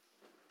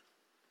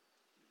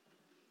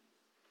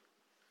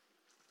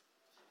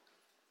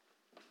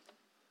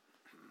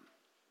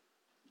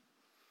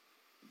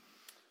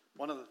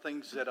One of the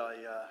things that I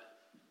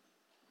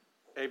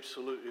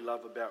absolutely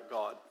love about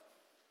God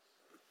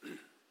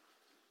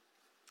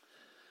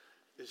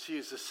is He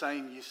is the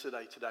same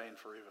yesterday, today, and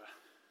forever.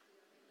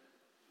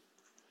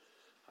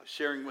 I was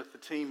sharing with the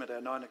team at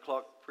our 9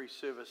 o'clock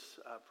pre-service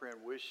prayer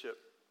and worship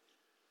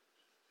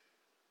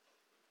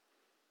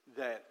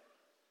that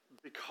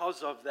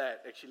because of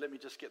that, actually let me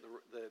just get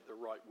the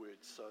right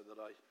words so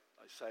that I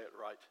say it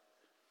right.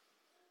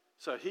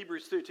 So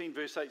Hebrews 13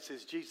 verse 8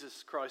 says,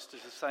 Jesus Christ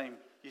is the same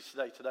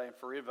yesterday, today, and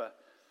forever.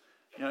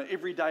 You know,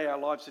 every day our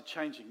lives are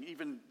changing.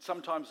 Even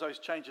sometimes those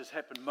changes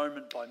happen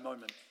moment by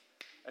moment.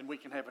 And we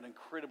can have an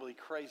incredibly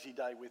crazy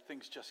day where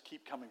things just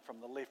keep coming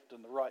from the left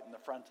and the right and the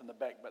front and the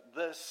back. But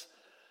this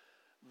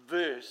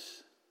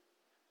verse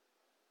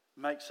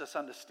makes us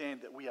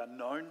understand that we are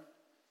known,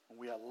 and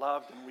we are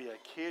loved, and we are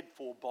cared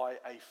for by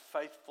a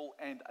faithful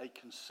and a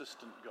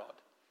consistent God.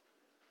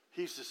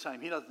 He's the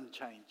same. He doesn't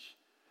change.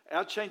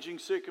 Our changing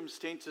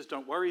circumstances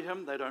don't worry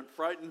Him. They don't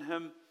frighten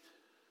Him.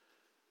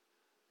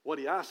 What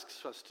He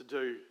asks us to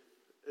do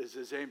is,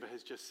 as Amber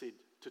has just said,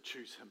 to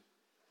choose Him.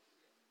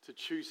 To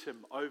choose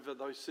Him over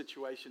those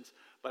situations,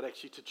 but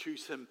actually to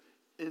choose Him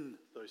in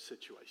those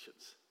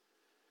situations.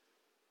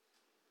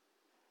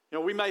 You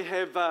know, we may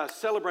have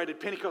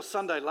celebrated Pentecost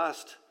Sunday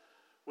last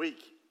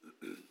week,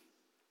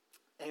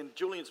 and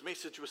Julian's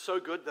message was so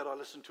good that I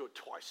listened to it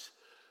twice.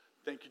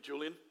 Thank you,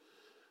 Julian.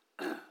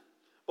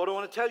 But I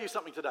want to tell you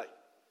something today.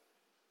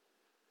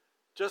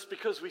 Just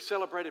because we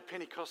celebrated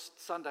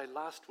Pentecost Sunday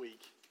last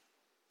week,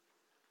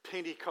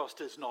 Pentecost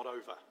is not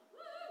over.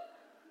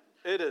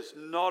 It is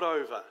not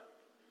over.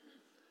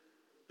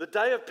 The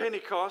day of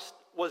Pentecost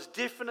was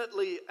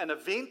definitely an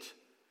event,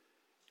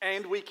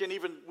 and we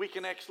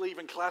can actually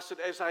even class it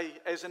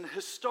as an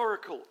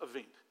historical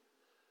event,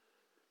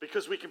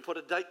 because we can put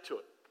a date to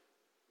it.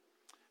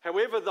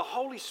 However, the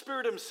Holy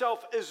Spirit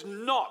Himself is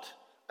not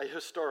a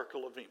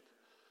historical event.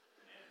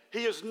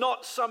 He is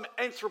not some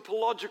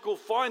anthropological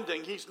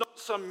finding. He's not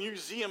some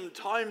museum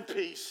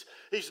timepiece.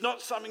 He's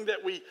not something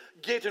that we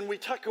get and we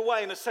tuck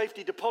away in a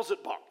safety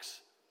deposit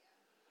box.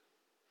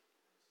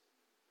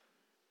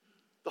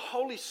 The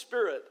Holy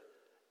Spirit,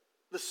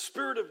 the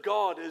Spirit of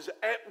God, is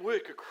at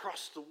work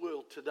across the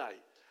world today.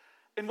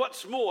 And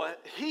what's more,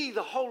 He,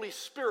 the Holy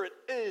Spirit,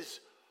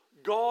 is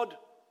God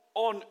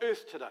on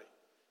earth today.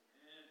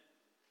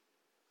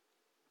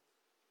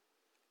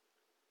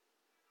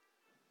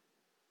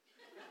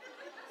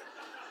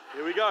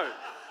 Here we go.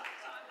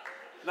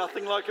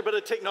 Nothing like a bit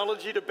of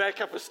technology to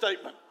back up a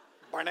statement.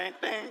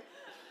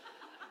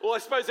 Well, I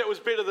suppose that was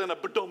better than a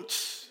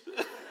ba-dum-ts.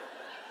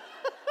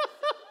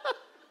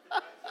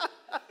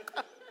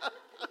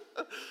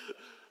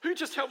 Who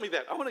just helped me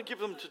that? I want to give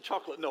them to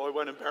chocolate. No, I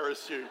won't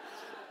embarrass you.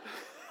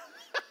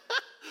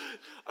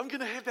 I'm going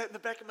to have that in the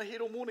back of my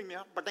head all morning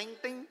now.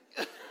 Ba-ding-ding.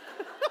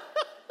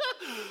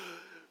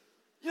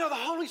 You know, the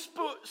Holy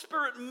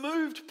Spirit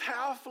moved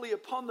powerfully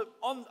upon the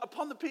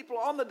people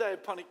on the day of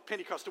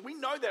Pentecost. And we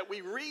know that.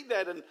 We read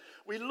that and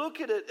we look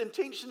at it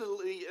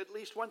intentionally at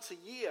least once a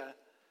year.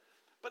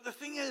 But the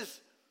thing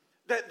is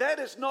that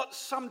is not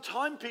some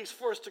timepiece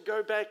for us to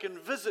go back and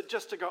visit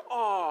just to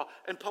go,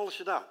 and polish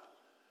it up.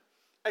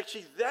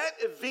 Actually, that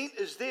event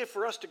is there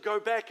for us to go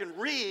back and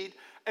read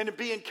and to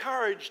be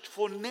encouraged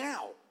for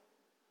now.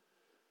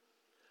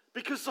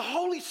 Because the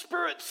Holy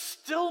Spirit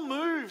still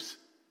moves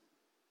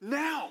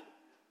now.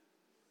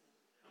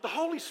 The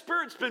Holy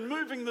Spirit's been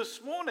moving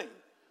this morning.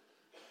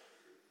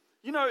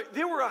 You know,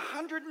 there were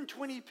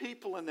 120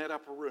 people in that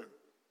upper room.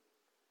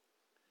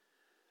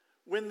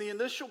 When the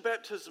initial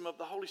baptism of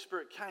the Holy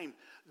Spirit came,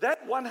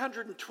 that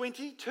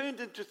 120 turned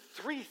into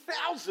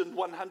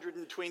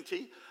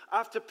 3,120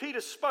 after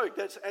Peter spoke.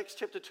 That's Acts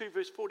chapter 2,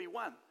 verse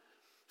 41.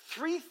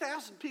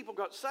 3,000 people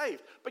got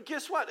saved. But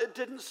guess what? It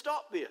didn't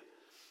stop there.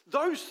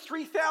 Those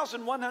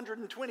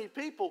 3,120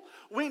 people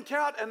went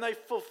out and they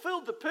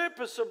fulfilled the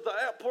purpose of the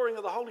outpouring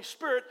of the Holy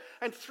Spirit,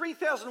 and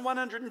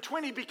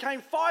 3,120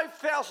 became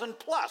 5,000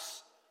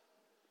 plus.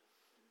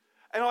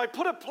 And I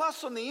put a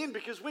plus on the end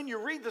because when you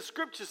read the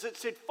scriptures, it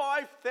said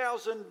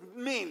 5,000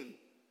 men.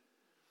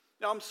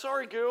 Now, I'm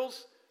sorry,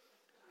 girls.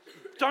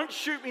 Don't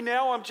shoot me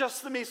now. I'm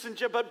just the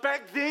messenger. But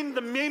back then,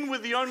 the men were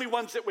the only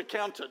ones that were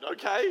counted,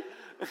 okay?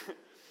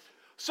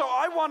 So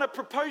I want to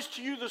propose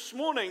to you this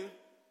morning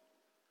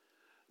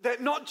that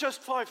not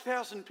just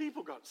 5,000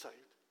 people got saved.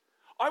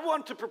 I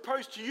want to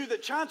propose to you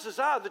that chances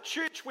are the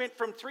church went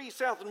from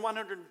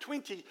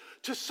 3,120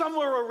 to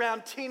somewhere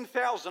around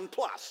 10,000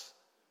 plus.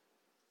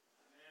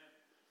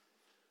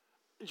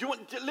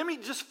 Let me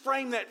just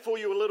frame that for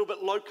you a little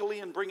bit locally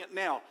and bring it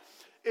now.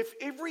 If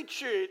every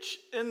church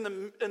in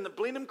the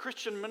Blenheim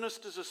Christian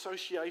Ministers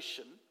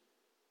Association,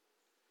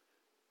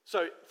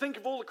 so think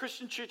of all the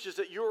Christian churches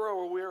that you're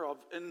aware of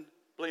in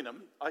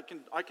Blenheim, I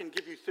can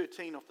give you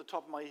 13 off the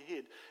top of my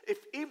head.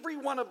 If every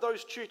one of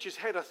those churches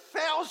had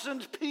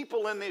 1,000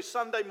 people in their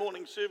Sunday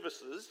morning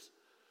services,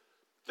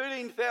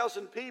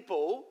 13,000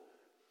 people,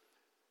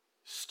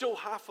 still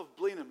half of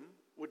Blenheim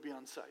would be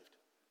unsaved.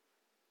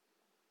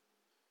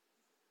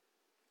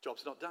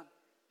 Job's not done.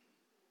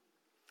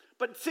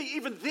 But see,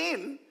 even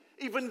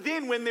Even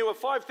then, when there were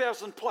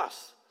 5,000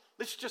 plus,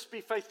 let's just be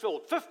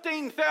faith-filled,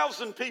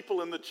 15,000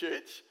 people in the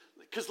church,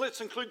 because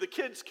let's include the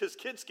kids, because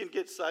kids can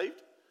get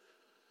saved.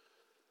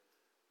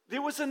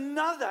 There was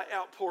another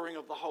outpouring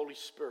of the Holy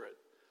Spirit.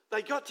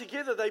 They got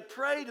together, they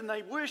prayed, and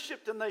they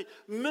worshipped, and they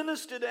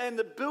ministered, and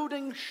the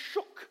building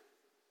shook.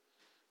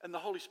 And the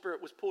Holy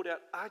Spirit was poured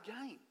out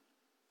again.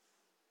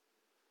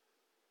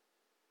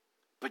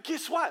 But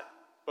guess what?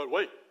 But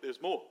wait,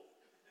 there's more.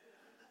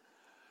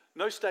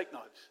 No steak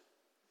knives.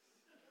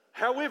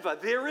 However,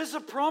 there is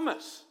a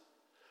promise.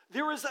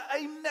 There is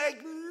a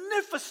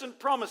magnificent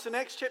promise in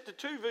Acts chapter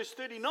 2, verse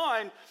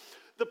 39.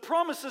 The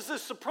promise is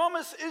this. The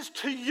promise is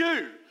to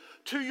you,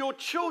 to your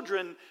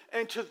children,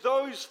 and to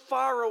those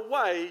far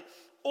away,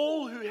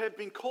 all who have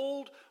been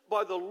called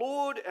by the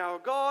Lord our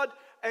God.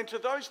 And to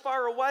those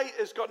far away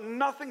has got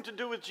nothing to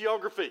do with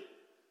geography.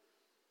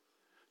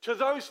 To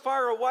those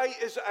far away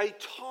is a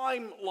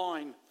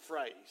timeline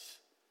phrase.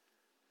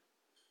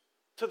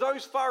 To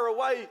those far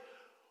away,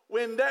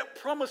 when that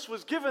promise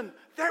was given,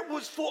 that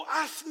was for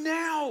us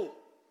now.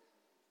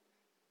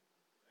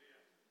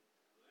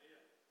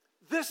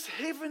 This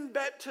heaven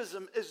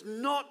baptism is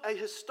not a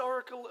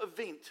historical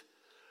event,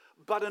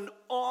 but an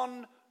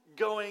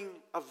ongoing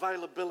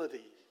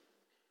availability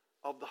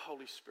of the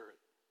Holy Spirit.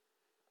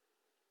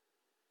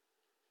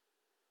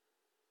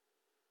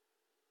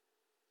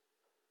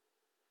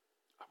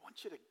 I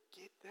want you to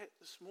get that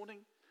this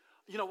morning.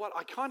 You know what?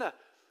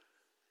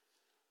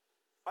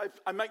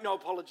 I make no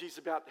apologies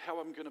about how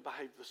I'm going to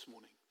behave this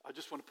morning. I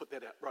just want to put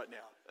that out right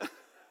now.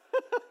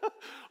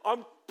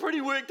 I'm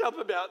pretty worked up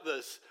about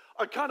this.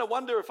 I kind of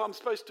wonder if I'm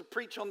supposed to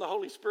preach on the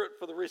Holy Spirit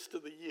for the rest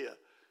of the year.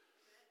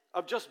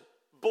 I've just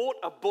bought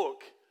a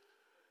book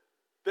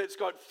that's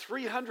got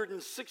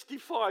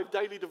 365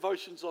 daily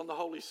devotions on the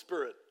Holy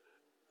Spirit.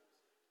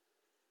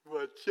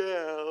 Watch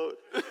out.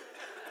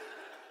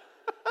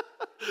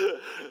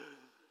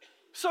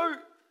 So,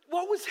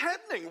 what was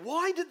happening?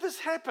 Why did this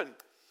happen?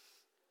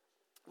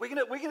 We're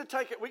going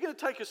to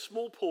take a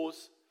small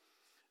pause,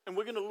 and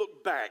we're going to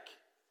look back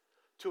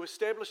to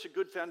establish a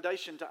good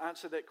foundation to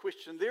answer that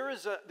question. There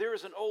is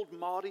an old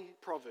Māori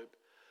proverb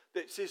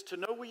that says, "To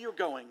know where you're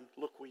going,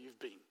 look where you've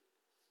been."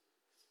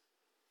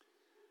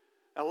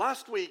 Now,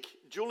 last week,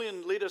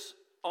 Julian led us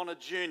on a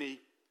journey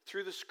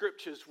through the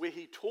scriptures where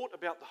he taught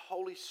about the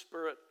Holy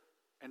Spirit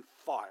and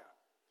fire.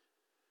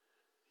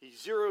 He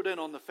zeroed in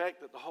on the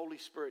fact that the Holy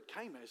Spirit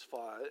came as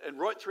fire, and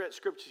right throughout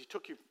scriptures, he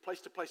took you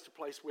place to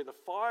place where the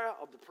fire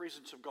of the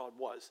presence of God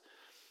was.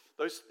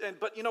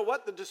 But you know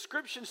what? The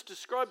descriptions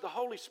describe the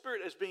Holy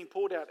Spirit as being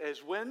poured out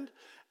as wind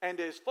and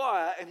as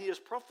fire, and he is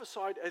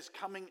prophesied as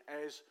coming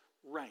as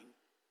rain.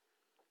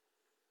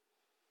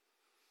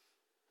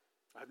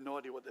 I have no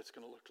idea what that's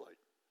going to look like,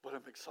 but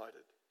I'm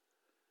excited.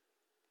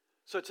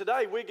 So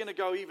today we're going to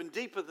go even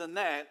deeper than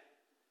that,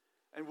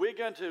 and we're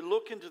going to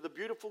look into the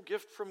beautiful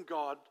gift from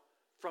God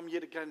from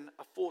yet again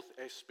a fourth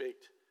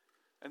aspect.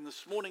 And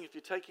this morning, if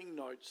you're taking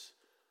notes,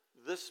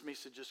 this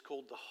message is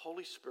called the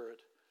Holy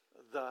Spirit,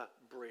 the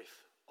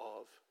breath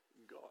of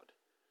God.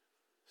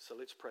 So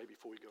let's pray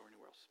before we go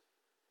anywhere else.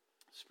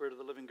 Spirit of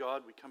the living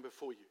God, we come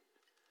before you.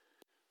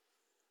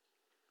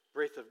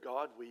 Breath of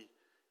God, we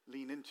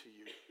lean into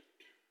you.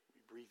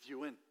 We breathe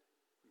you in.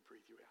 We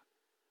breathe you out.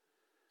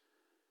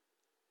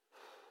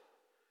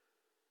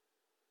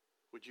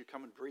 Would you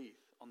come and breathe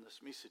on this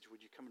message?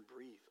 Would you come and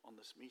breathe on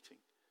this meeting?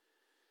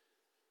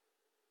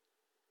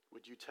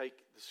 Would you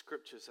take the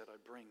scriptures that I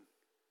bring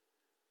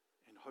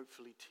and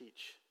hopefully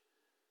teach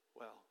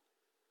well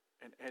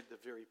and add the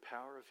very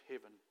power of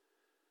heaven,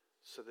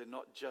 so they're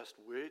not just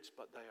words,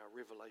 but they are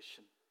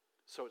revelation.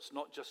 So it's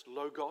not just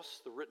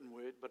logos, the written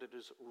word, but it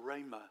is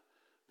rhema,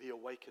 the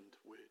awakened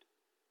word.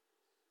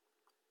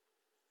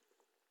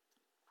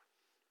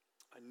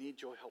 I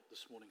need your help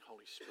this morning,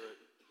 Holy Spirit.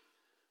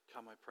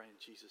 Come, I pray in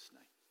Jesus'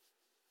 name.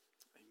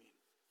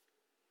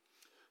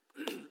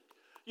 Amen.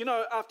 You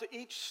know, after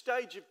each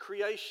stage of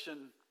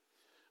creation,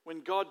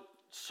 when God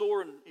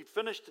saw and he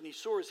finished and he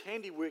saw his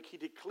handiwork, he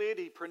declared,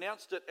 he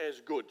pronounced it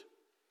as good.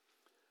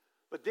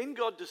 But then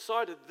God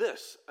decided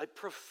this, a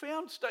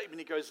profound statement.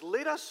 He goes,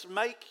 "Let us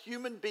make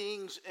human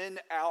beings in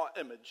our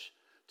image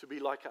to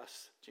be like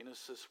us."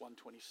 Genesis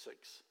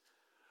 1:26.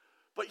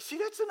 But you see,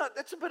 that's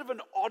a bit of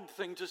an odd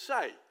thing to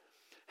say.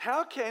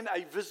 How can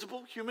a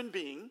visible human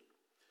being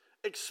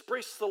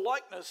express the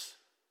likeness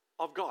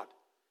of God,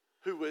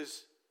 who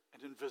is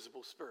an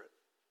invisible spirit?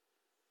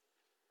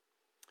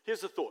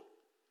 Here's a thought.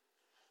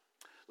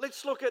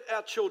 Let's look at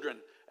our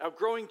children, our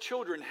growing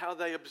children, how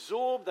they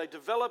absorb, they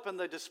develop, and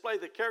they display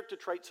the character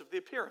traits of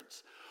their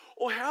parents.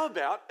 Or how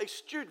about a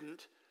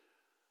student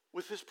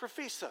with his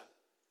professor?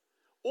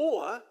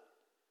 Or,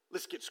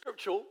 let's get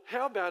scriptural,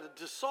 how about a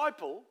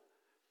disciple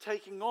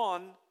taking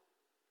on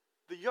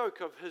the yoke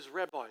of his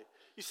rabbi?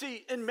 You see,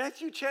 in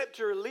Matthew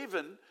chapter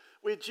 11,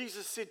 where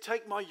Jesus said,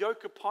 "Take my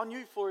yoke upon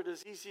you, for it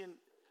is easy and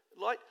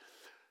light."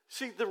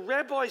 See, the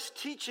rabbi's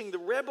teaching, the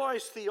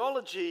rabbi's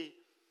theology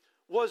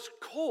was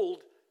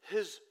called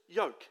his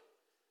yoke.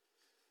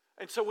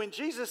 And so when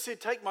Jesus said,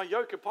 "Take my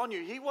yoke upon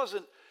you," he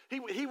wasn't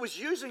He was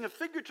using a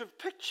figurative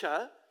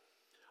picture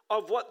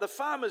of what the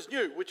farmers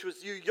knew, which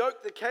was you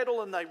yoke the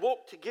cattle and they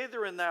walk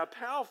together and they are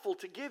powerful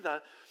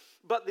together.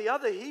 But the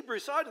other Hebrew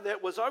side of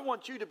that was, I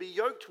want you to be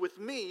yoked with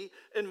me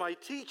in my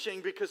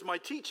teaching, because my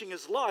teaching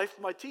is life,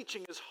 my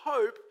teaching is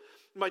hope,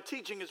 my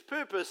teaching is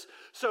purpose.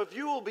 So if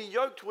you will be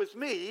yoked with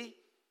me,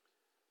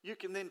 you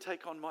can then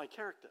take on my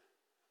character.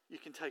 You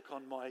can take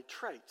on my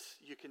traits.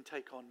 You can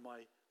take on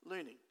my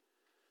learning.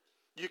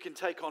 You can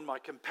take on my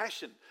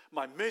compassion,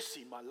 my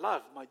mercy, my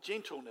love, my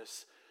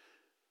gentleness.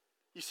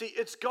 You see,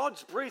 it's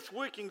God's breath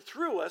working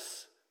through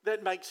us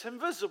that makes him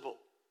visible.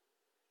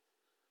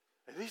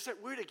 And there's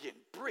that word again,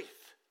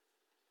 breath.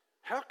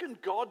 How can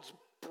God's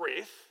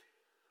breath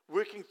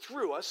working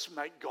through us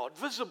make God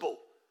visible?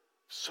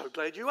 So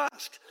glad you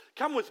asked.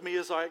 Come with me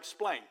as I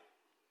explain.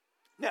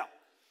 Now,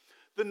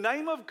 the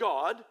name of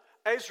God,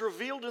 as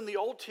revealed in the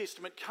Old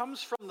Testament,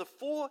 comes from the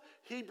 4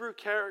 Hebrew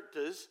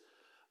characters,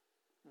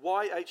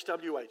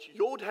 YHWH,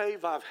 Yod He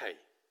Vav He,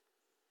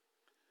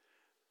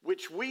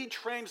 which we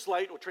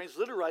translate or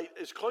transliterate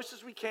as close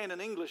as we can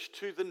in English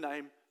to the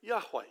name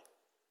Yahweh.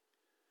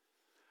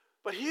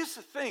 But here's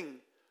the thing,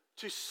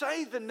 to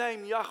say the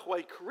name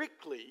Yahweh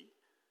correctly,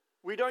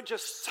 we don't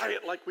just say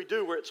it like we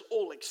do where it's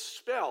all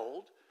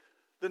expelled.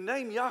 The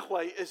name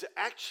Yahweh is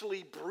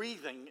actually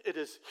breathing. It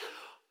is,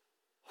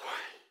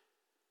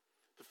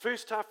 the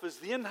first half is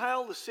the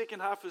inhale, the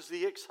second half is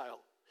the exhale.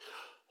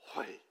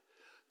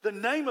 The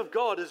name of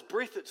God is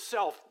breath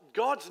itself.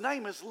 God's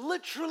name is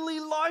literally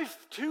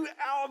life to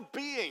our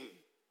being.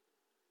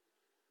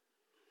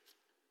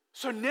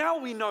 So now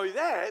we know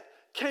that,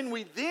 can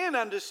we then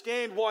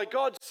understand why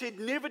God said,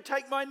 never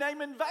take my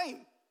name in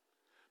vain?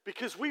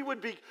 Because we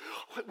would be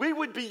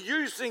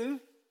using,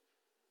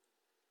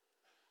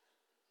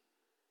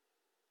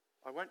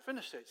 I won't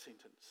finish that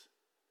sentence.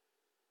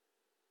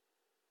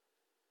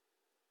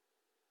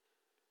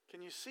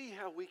 Can you see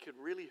how we could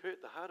really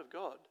hurt the heart of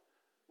God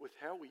with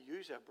how we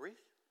use our breath?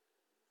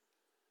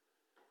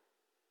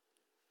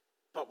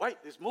 But wait,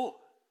 there's more.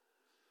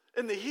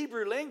 In the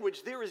Hebrew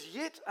language, there is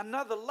yet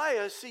another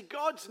layer. See,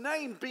 God's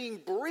name being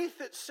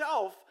breath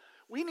itself,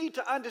 we need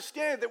to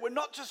understand that we're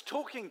not just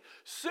talking,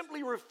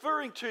 simply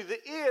referring to the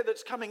air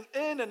that's coming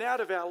in and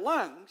out of our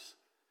lungs.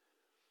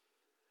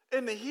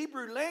 In the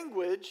Hebrew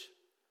language,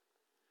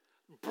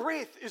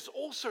 breath is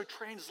also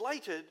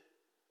translated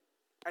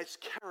as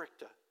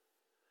character.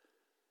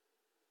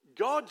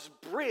 God's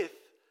breath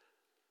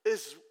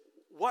is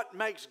what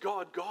makes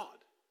God God.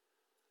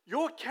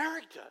 Your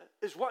character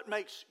is what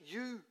makes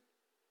you,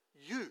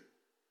 you.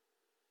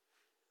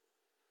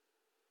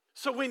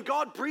 So when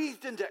God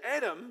breathed into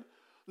Adam,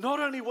 not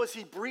only was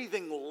he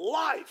breathing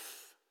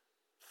life,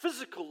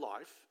 physical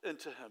life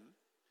into him,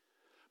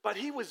 but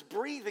he was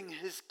breathing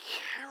his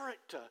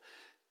character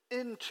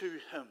into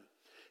him.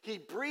 He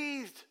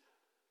breathed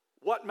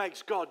what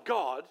makes God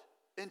God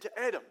into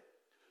Adam.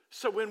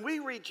 So when we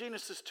read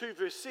Genesis 2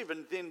 verse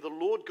 7, then the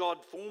Lord God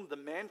formed the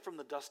man from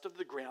the dust of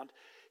the ground.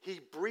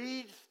 He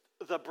breathed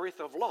the breath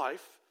of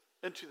life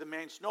into the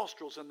man's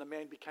nostrils, and the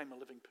man became a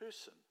living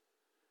person.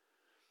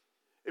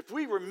 If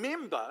we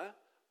remember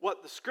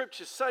what the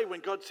scriptures say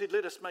when God said,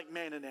 let us make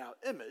man in our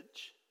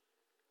image,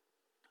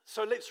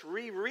 so let's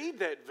reread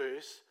that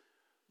verse,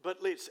 but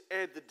let's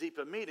add the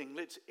deeper meaning.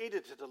 Let's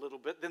edit it a little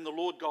bit. Then the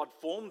Lord God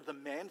formed the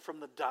man from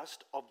the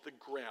dust of the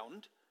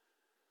ground,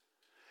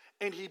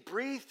 and he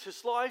breathed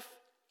his life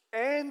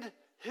and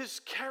his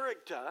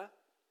character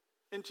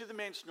into the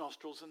man's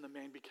nostrils, and the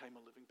man became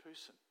a living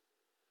person.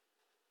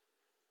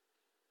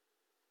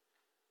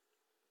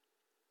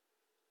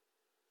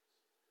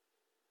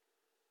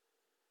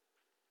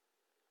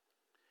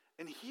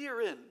 And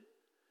herein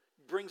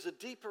brings a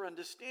deeper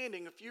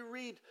understanding. If you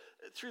read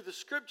through the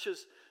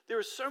scriptures, there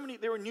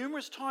are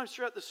numerous times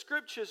throughout the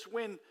scriptures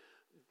when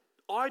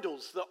the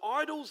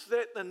idols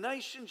that the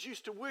nations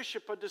used to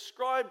worship are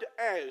described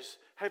as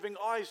having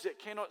eyes that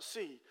cannot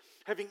see,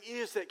 having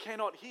ears that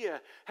cannot hear,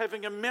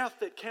 having a mouth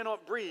that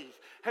cannot breathe,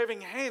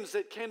 having hands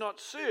that cannot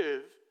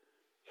serve.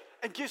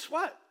 And guess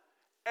what?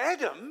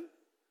 Adam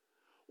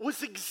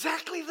was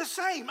exactly the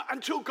same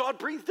until God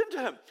breathed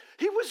into him.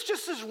 He was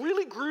just this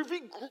really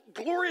groovy,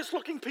 glorious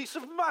looking piece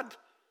of mud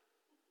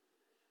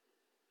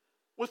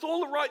with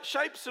all the right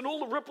shapes and all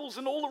the ripples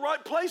in all the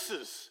right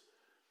places.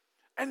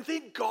 And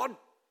then God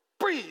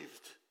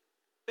breathed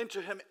into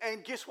him,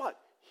 and guess what?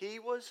 He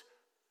was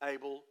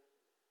able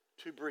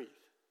to breathe.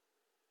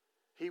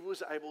 He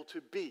was able to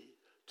be,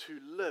 to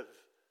live,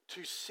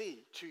 to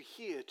see, to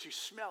hear, to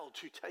smell,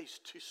 to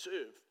taste, to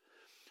serve.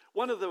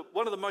 One of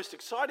the most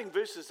exciting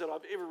verses that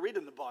I've ever read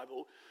in the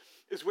Bible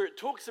is where it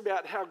talks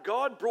about how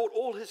God brought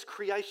all his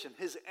creation,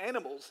 his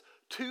animals,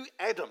 to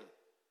Adam,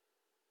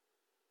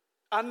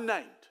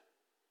 unnamed,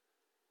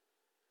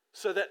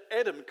 so that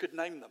Adam could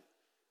name them.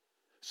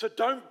 So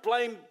don't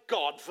blame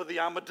God for the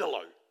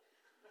armadillo.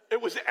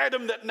 It was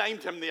Adam that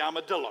named him the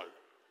armadillo.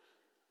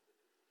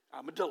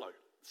 Armadillo.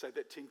 Say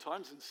that 10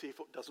 times and see if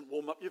it doesn't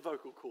warm up your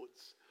vocal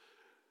cords.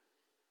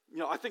 You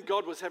know, I think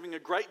God was having a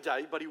great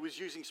day, but he was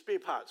using spare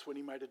parts when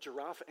he made a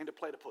giraffe and a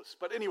platypus.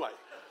 But anyway.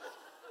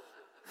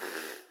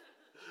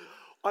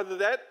 Either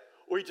that,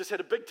 or he just had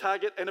a big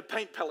target and a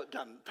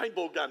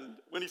paintball gun,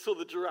 when he saw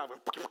the giraffe.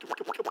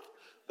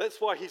 That's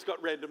why he's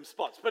got random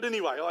spots. But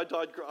anyway,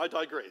 I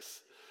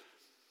digress.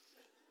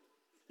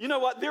 You know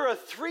what? There are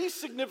 3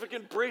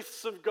 significant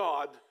breaths of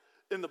God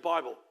in the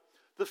Bible.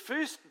 The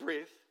first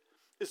breath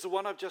is the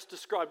one I've just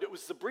described. It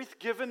was the breath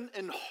given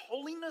in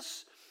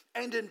holiness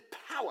and in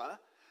power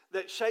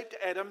that shaped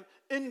Adam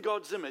in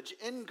God's image,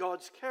 in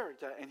God's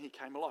character, and he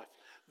came alive.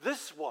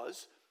 This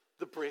was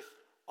the breath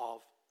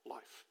of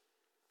life.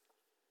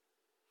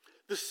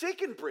 The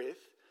second breath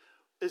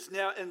is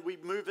now, and we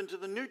move into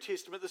the New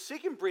Testament, the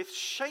second breath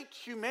shaped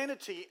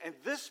humanity, and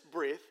this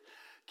breath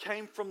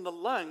came from the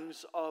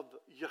lungs of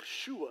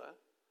Yeshua,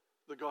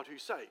 the God who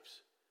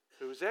saves.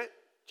 Who was that?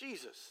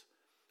 Jesus,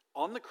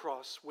 on the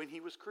cross when he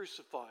was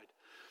crucified.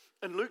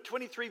 In Luke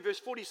 23, verse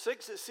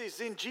 46, it says,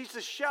 then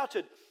Jesus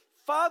shouted,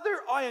 Father,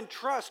 I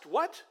entrust,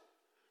 what?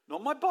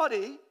 Not my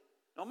body,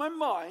 not my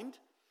mind,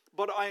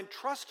 but I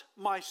entrust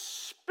my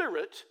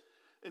spirit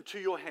into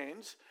your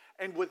hands.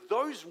 And with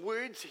those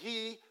words,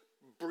 he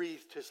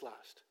breathed his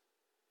last.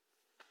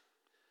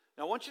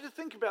 Now, I want you to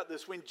think about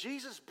this. When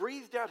Jesus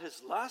breathed out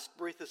his last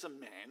breath as a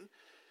man,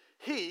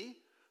 he,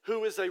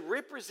 who is a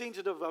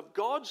representative of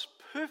God's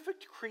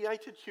perfect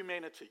created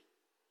humanity,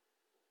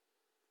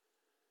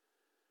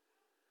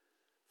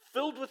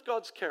 filled with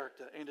God's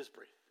character and his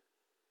breath,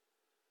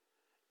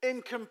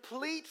 in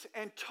complete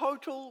and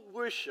total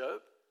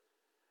worship,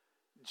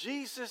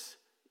 Jesus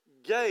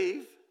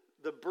gave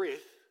the breath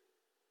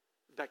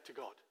back to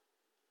God.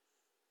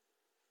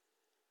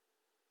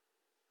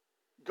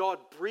 God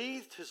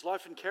breathed his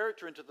life and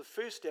character into the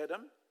first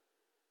Adam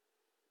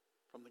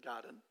from the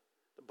garden.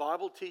 The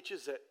Bible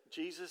teaches that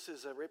Jesus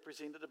is a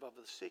representative of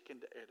the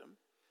second Adam.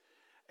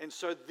 And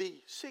so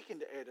the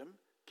second Adam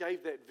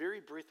gave that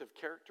very breath of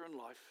character and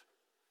life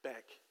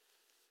back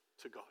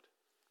to God.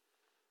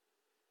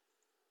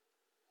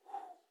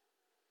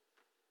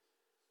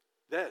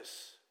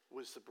 This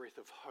was the breath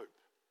of hope.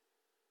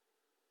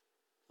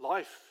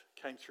 Life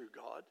came through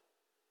God.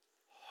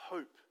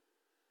 Hope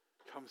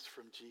comes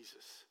from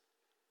Jesus.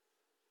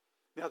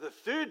 Now the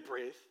third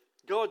breath,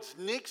 God's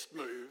next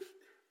move,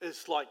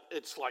 is like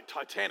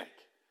Titanic.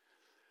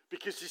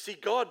 Because you see,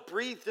 God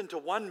breathed into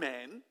one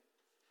man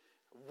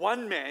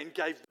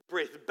gave the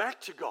breath back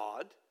to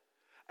God,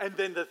 and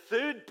then the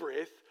third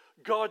breath,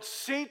 God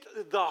sent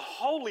the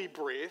holy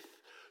breath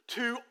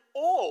to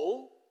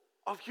all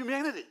of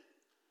humanity.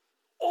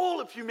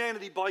 All of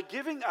humanity by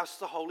giving us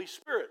the Holy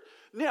Spirit.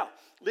 Now,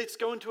 let's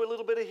go into a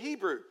little bit of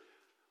Hebrew.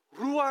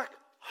 Ruach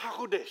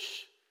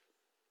HaKodesh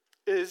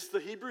is the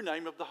Hebrew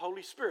name of the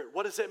Holy Spirit.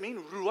 What does that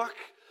mean? Ruach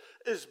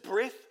is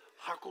breath,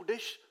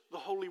 HaKodesh, the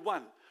Holy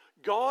One.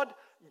 God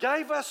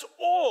gave us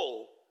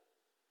all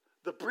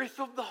the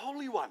breath of the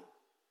Holy One.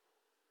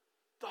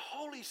 The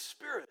Holy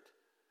Spirit.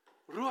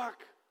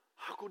 Ruach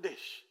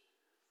HaKodesh.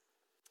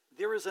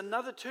 There is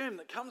another term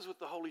that comes with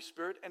the Holy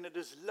Spirit, and it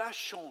is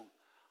Lashon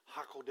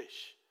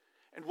HaKodesh.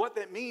 And what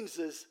that means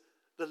is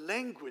the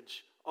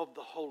language of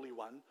the Holy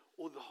One,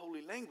 or the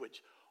holy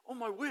language. Oh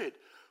my word.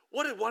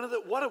 What are one of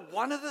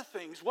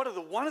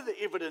the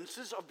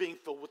evidences of being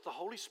filled with the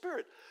Holy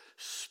Spirit?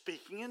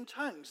 Speaking in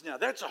tongues. Now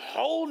that's a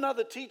whole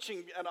nother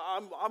teaching, and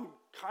I'm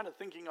kind of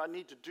thinking I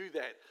need to do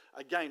that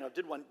again. I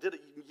did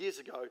it years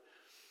ago.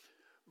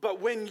 But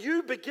when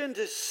you begin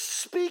to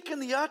speak in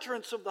the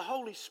utterance of the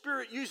Holy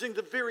Spirit using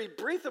the very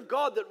breath of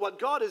God, that what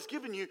God has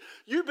given you,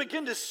 you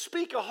begin to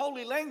speak a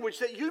holy language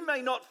that you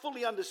may not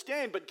fully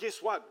understand, but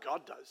guess what?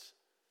 God does.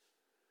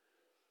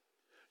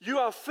 You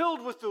are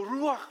filled with the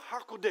Ruach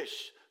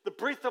HaKodesh, the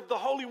breath of the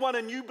Holy One,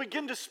 and you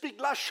begin to speak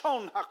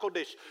Lashon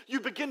HaKodesh. You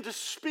begin to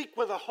speak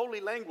with a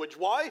holy language.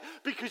 Why?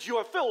 Because you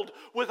are filled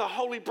with a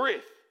holy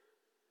breath.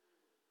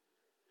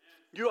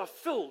 You are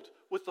filled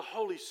with the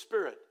Holy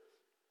Spirit.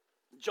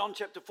 John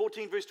chapter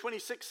 14 verse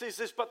 26 says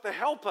this, but the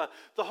Helper,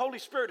 the Holy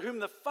Spirit, whom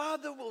the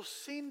Father will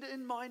send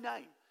in my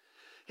name,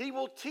 he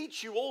will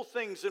teach you all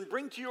things and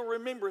bring to your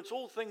remembrance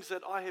all things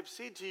that I have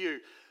said to you.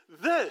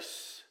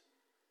 This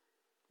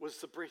was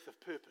the breath of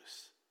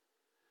purpose.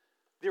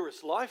 There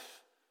is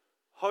life,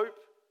 hope,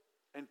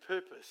 and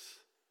purpose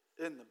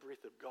in the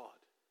breath of God.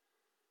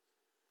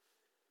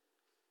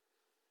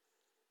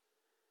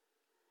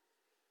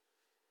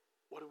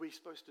 What are we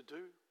supposed to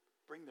do?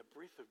 Bring the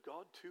breath of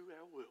God to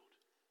our world.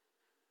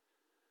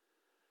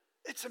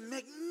 It's a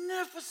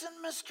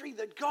magnificent mystery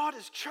that God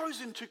has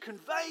chosen to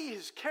convey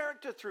his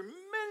character through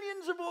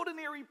millions of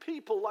ordinary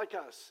people like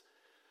us.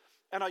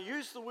 And I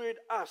use the word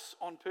us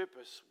on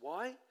purpose.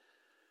 Why?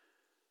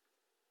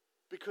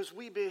 Because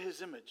we bear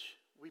his image.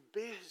 We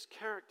bear his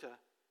character,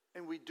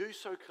 and we do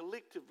so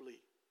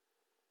collectively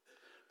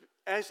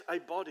as a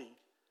body.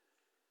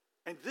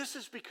 And this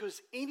is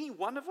because any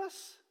one of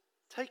us,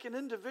 taken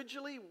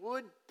individually,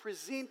 would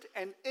present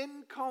an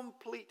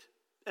incomplete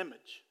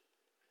image.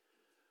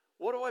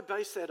 What do I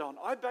base that on?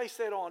 I base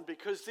that on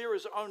because there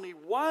is only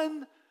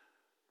one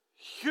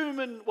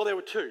human, well, there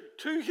were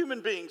two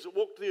human beings that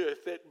walked the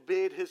earth that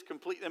bared his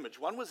complete image.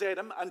 One was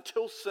Adam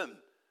until sin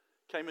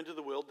came into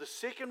the world. The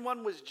second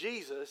one was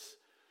Jesus.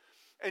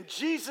 And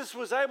Jesus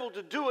was able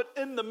to do it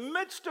in the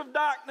midst of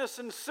darkness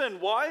and sin.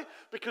 Why?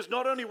 Because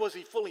not only was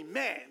he fully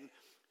man,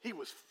 he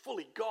was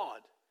fully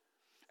God.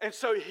 And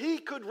so he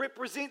could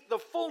represent the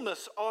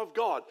fullness of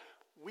God.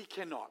 We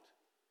cannot.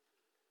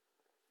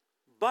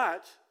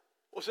 But,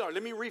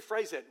 let me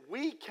rephrase that.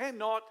 We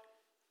cannot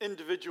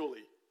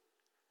individually.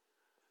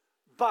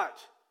 But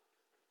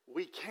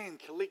we can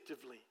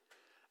collectively.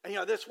 And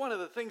that's one of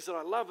the things that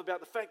I love about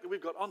the fact that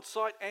we've got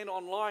on-site and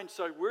online.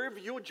 So wherever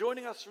you're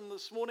joining us from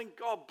this morning,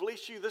 God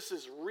bless you. This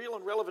is real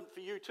and relevant for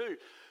you too.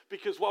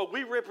 Because while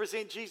we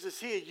represent Jesus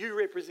here, you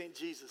represent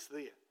Jesus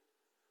there.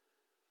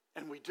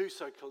 And we do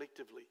so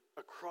collectively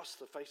across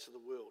the face of the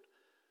world.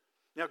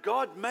 Now,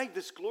 God made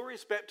this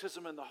glorious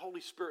baptism in the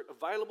Holy Spirit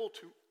available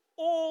to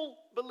all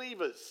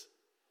believers.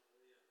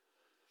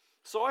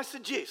 So I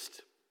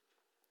suggest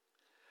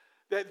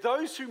that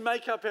those who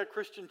make up our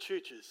Christian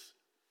churches,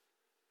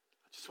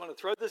 I just want to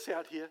throw this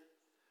out here.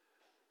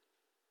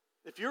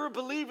 If you're a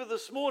believer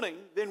this morning,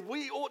 then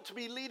we ought to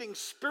be leading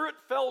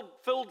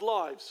spirit-filled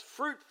lives,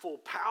 fruitful,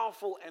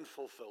 powerful, and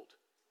fulfilled.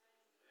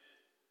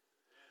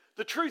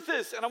 The truth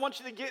is, and I want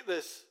you to get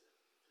this,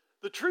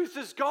 the truth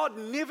is God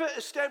never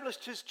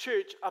established his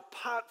church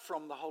apart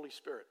from the Holy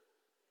Spirit.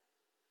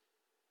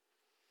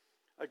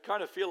 I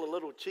kind of feel a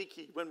little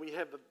cheeky when we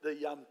have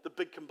the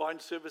big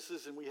combined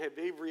services and we have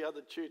every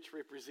other church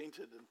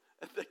represented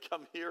and they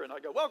come here and I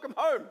go, welcome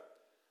home.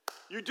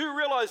 You do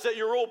realize that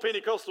you're all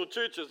Pentecostal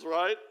churches,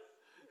 right?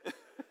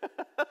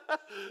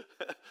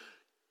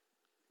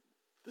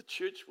 The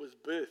church was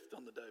birthed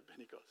on the day of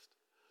Pentecost.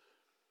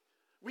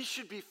 We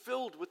should be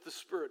filled with the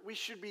Spirit. We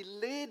should be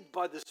led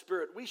by the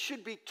Spirit. We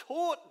should be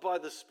taught by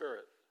the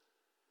Spirit.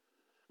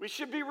 We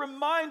should be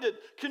reminded,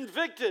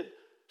 convicted,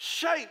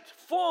 shaped,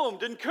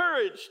 formed,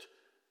 encouraged,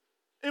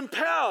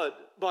 empowered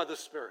by the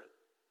Spirit.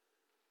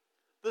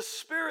 The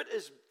Spirit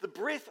is the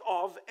breath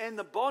of and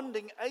the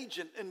bonding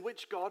agent in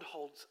which God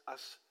holds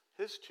us,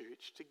 his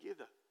church,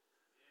 together.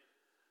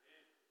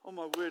 Oh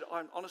my word,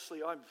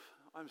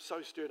 I'm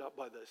so stirred up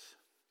by this.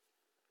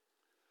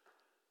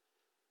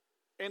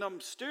 And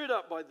I'm stirred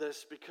up by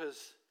this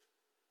because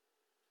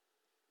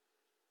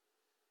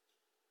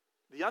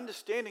the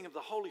understanding of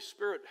the Holy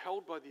Spirit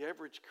held by the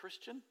average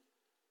Christian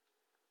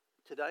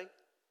today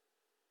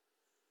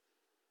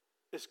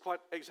is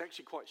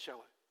actually quite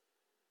shallow.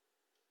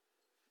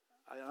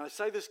 And I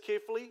say this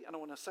carefully, and I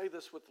want to say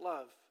this with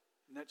love,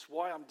 and that's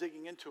why I'm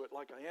digging into it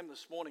like I am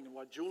this morning and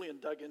why Julian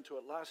dug into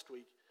it last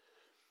week.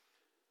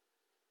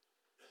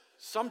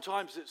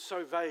 Sometimes it's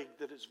so vague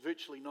that it's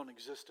virtually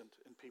non-existent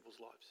in people's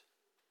lives.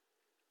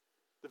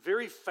 The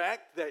very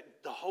fact that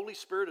the Holy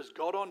Spirit is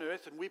God on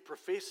earth and we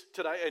profess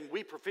today, and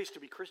we profess to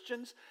be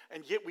Christians,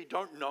 and yet we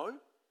don't know.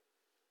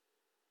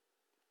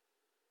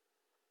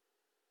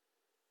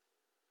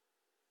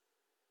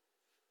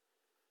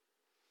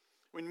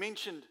 When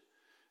mentioned,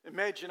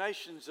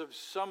 imaginations of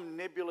some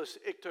nebulous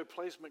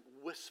ectoplasmic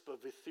wisp of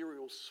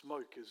ethereal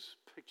smoke is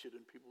pictured in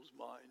people's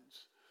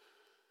minds.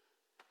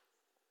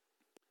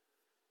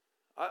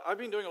 I've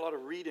been doing a lot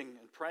of reading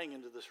and praying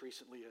into this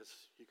recently, as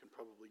you can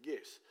probably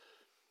guess.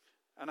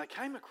 And I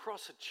came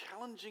across a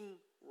challenging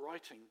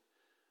writing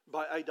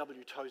by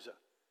A.W. Tozer.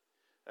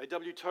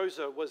 A.W.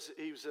 Tozer was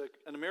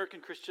an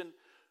American Christian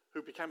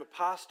who became a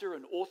pastor,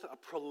 an author, a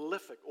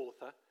prolific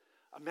author,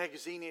 a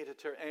magazine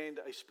editor, and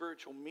a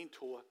spiritual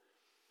mentor.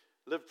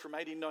 Lived from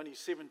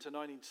 1897 to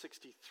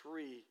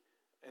 1963,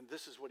 and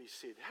this is what he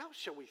said. How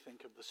shall we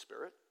think of the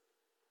Spirit?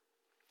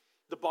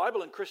 The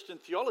Bible and Christian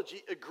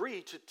theology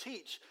agree to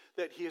teach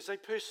that he is a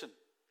person,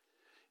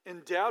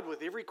 endowed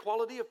with every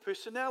quality of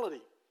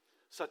personality,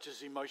 such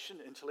as emotion,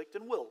 intellect,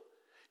 and will.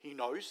 He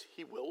knows,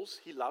 he wills,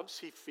 he loves,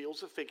 he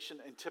feels affection,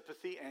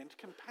 antipathy, and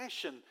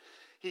compassion.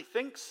 He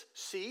thinks,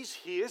 sees,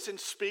 hears, and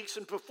speaks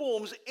and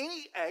performs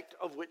any act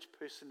of which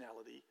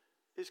personality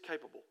is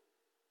capable.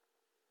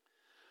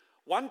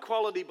 One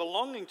quality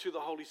belonging to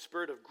the Holy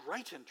Spirit of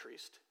great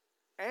interest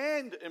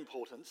and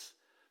importance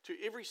to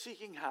every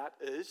seeking heart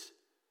is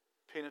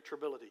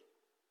penetrability.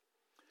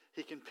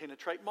 He can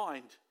penetrate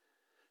mind.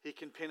 He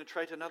can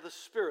penetrate another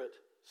spirit,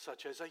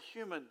 such as a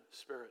human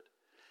spirit.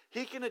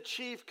 He can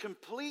achieve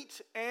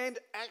complete and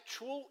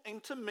actual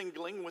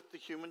intermingling with the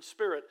human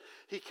spirit.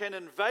 He can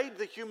invade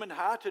the human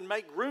heart and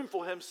make room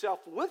for himself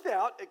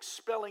without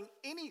expelling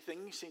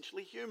anything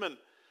essentially human.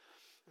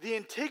 The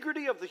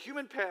integrity of the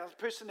human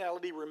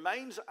personality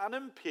remains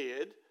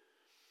unimpaired.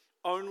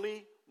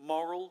 Only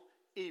moral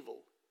evil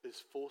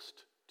is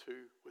forced to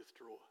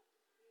withdraw.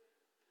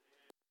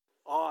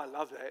 Oh, I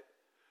love that.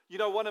 You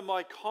know, one of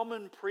my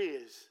common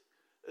prayers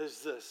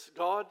is this: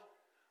 God,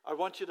 I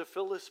want you to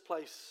fill this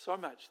place so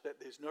much that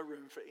there's no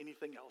room for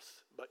anything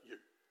else but you.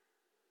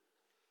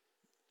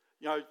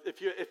 You know,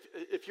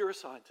 if you're a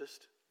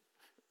scientist,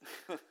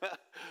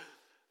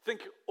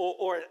 think,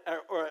 or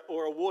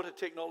a water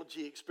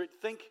technology expert,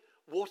 think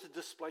water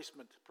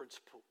displacement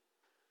principle.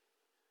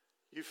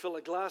 You fill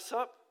a glass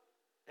up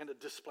and it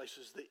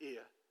displaces the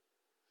air.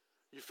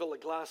 You fill a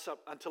glass up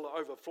until it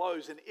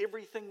overflows and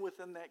everything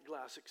within that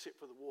glass except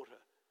for the water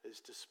is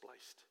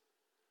displaced.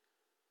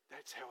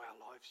 That's how our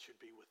lives should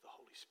be with the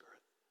Holy Spirit.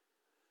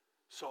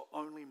 So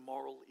only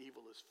moral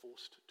evil is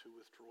forced to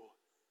withdraw.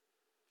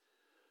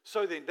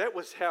 So then, that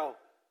was how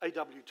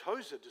A.W.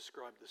 Tozer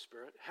described the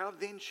Spirit. How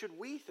then should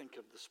we think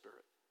of the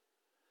Spirit?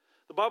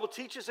 The Bible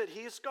teaches that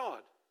He is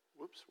God.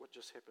 Whoops, what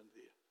just happened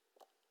there?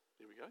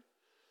 There we go.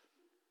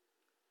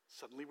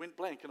 Suddenly went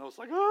blank, and I was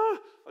like, I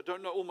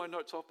don't know all my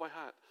notes off by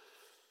heart.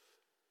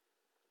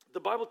 The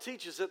Bible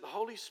teaches that the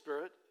Holy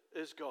Spirit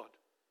is God.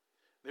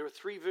 There are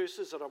 3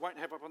 verses that I won't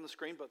have up on the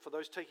screen, but for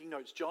those taking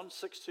notes, John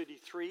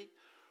 6:33,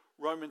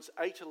 Romans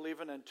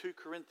 8:11, and 2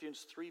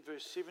 Corinthians 3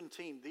 verse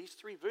 17. These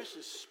 3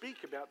 verses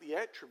speak about the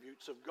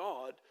attributes of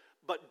God,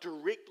 but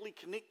directly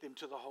connect them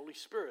to the Holy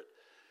Spirit.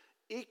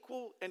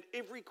 Equal and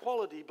every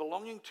quality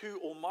belonging to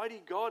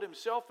Almighty God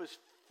Himself is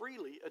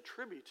freely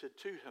attributed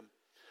to Him.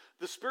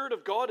 The Spirit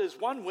of God is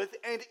one with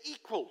and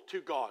equal to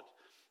God,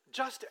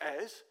 just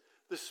as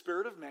the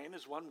Spirit of man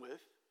is one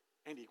with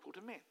and equal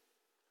to man.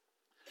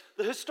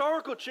 The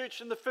historical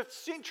church in the 5th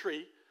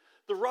century,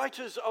 the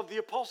writers of the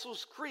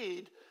Apostles'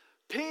 Creed,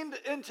 penned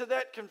into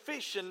that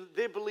confession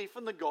their belief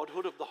in the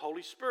Godhood of the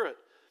Holy Spirit,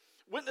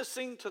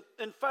 witnessing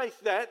in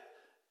faith that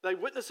they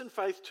witness in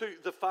faith to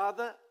the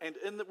Father, and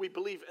in that we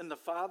believe in the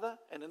Father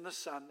and in the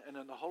Son and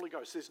in the Holy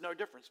Ghost. There's no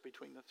difference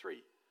between the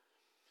 3.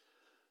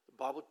 The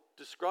Bible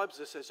describes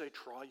this as a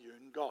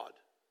triune God.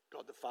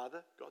 God the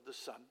Father, God the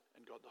Son,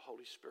 and God the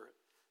Holy Spirit.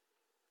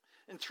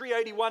 In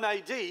 381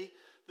 AD,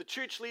 the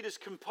church leaders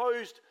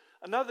composed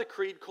another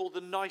creed called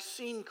the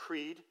Nicene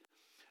Creed,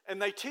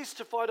 and they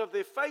testified of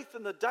their faith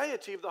in the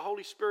deity of the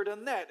Holy Spirit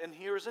in that. And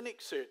here is an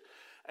excerpt.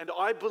 And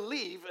I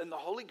believe in the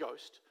Holy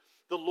Ghost,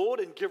 the Lord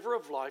and giver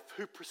of life,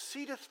 who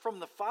proceedeth from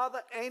the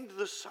Father and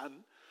the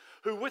Son,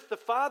 who with the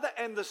Father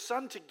and the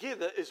Son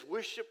together is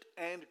worshipped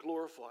and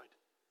glorified.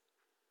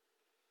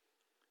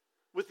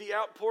 With the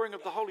outpouring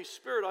of the Holy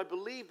Spirit, I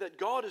believe that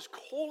God is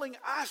calling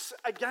us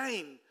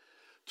again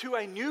to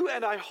a new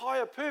and a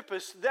higher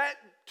purpose, that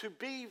to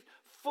be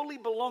fully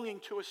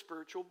belonging to a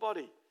spiritual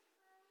body.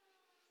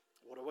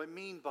 What do I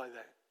mean by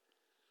that?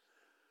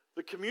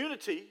 The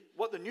community,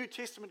 what the New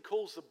Testament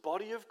calls the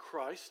body of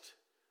Christ,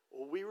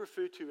 or we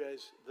refer to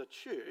as the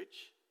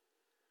church,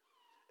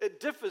 it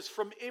differs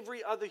from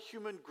every other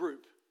human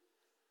group,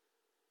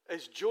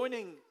 as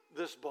joining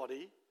this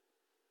body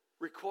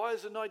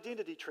requires an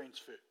identity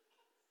transfer,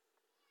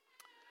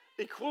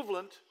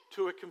 equivalent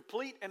to a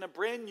complete and a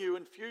brand new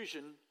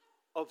infusion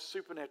of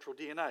supernatural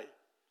DNA.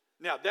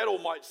 Now, that all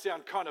might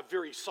sound kind of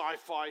very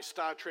sci-fi,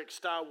 Star Trek,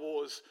 Star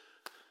Wars,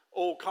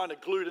 all kind of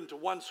glued into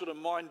one sort of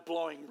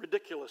mind-blowing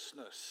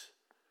ridiculousness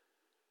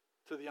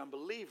to the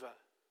unbeliever.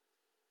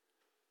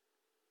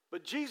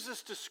 But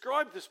Jesus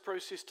described this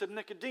process to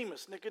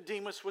Nicodemus.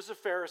 Nicodemus was a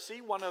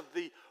Pharisee, one of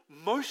the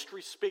most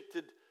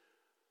respected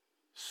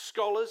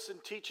scholars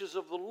and teachers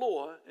of the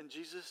law in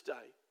Jesus'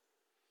 day.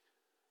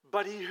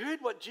 But he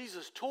heard what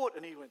Jesus taught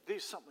and he went,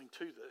 there's something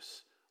to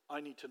this. I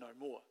need to know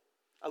more.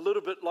 A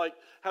little bit like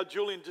how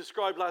Julian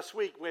described last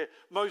week, where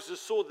Moses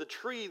saw the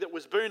tree that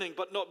was burning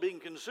but not being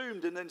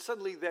consumed, and then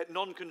suddenly that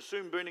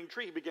non-consumed burning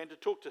tree began to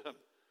talk to him.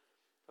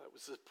 It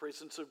was the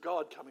presence of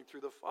God coming through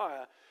the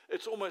fire.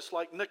 It's almost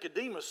like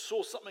Nicodemus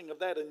saw something of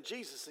that in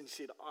Jesus and he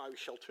said, I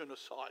shall turn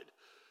aside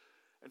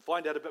and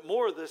find out a bit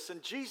more of this.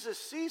 And Jesus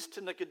says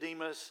to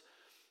Nicodemus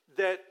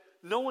that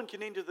no one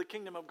can enter the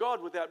kingdom of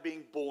God without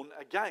being born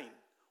again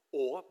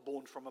or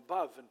born from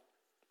above. And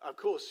of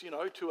course,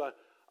 to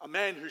a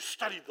man who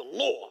studied the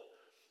law,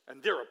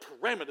 and there are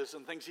parameters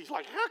and things, he's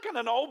like, how can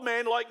an old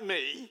man like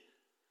me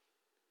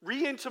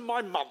re-enter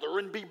my mother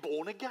and be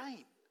born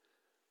again?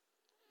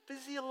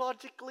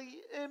 Physiologically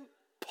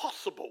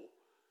impossible.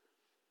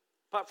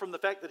 Apart from the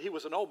fact that he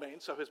was an old man,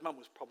 so his mum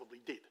was probably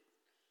dead.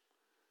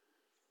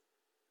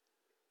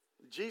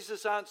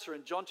 Jesus' answer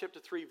in John chapter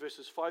 3,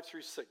 verses 5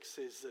 through 6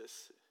 says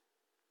this: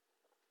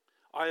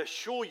 I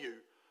assure you,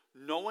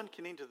 no one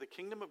can enter the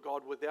kingdom of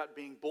God without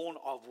being born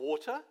of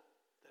water,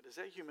 that is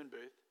our human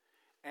birth,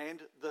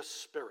 and the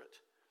Spirit.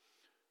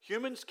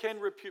 Humans can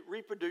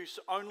reproduce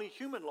only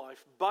human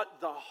life, but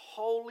the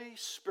Holy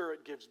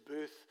Spirit gives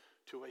birth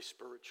to a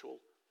spiritual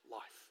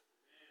life.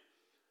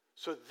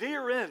 So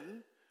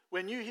therein,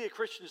 when you hear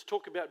Christians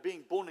talk about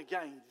being born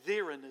again,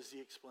 therein is the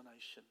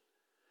explanation.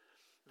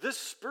 This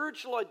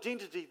spiritual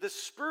identity, this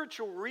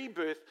spiritual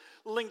rebirth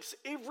links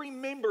every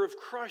member of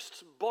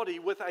Christ's body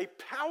with a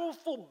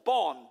powerful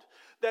bond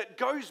that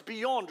goes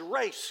beyond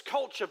race,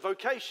 culture,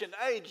 vocation,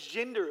 age,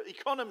 gender,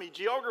 economy,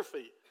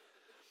 geography.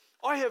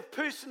 I have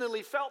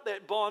personally felt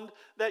that bond,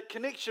 that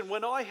connection,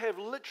 when I have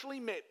literally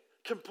met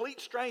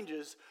complete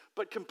strangers,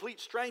 but complete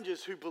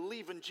strangers who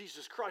believe in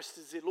Jesus Christ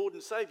as their Lord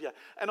and Savior.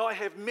 And I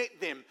have met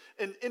them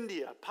in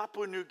India,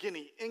 Papua New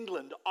Guinea,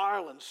 England,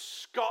 Ireland,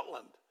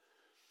 Scotland.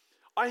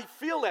 I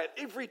feel that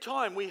every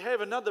time we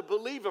have another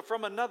believer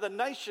from another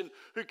nation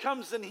who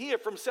comes in here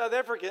from South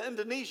Africa,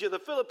 Indonesia, the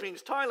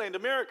Philippines, Thailand,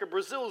 America,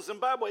 Brazil,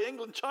 Zimbabwe,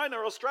 England, China,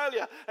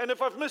 Australia. And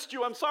if I've missed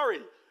you, I'm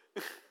sorry.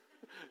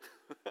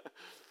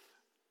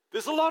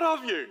 There's a lot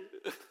of you.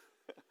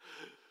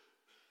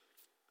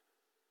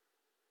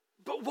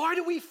 But why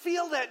do we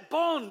feel that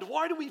bond?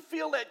 Why do we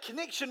feel that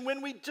connection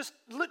when we just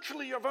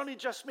literally have only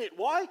just met?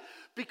 Why?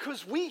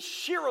 Because we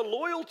share a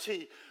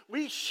loyalty.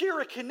 We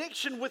share a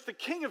connection with the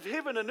King of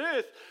heaven and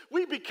earth.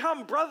 We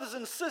become brothers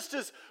and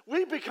sisters.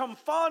 We become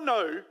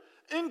whānau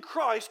in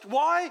Christ.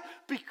 Why?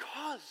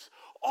 Because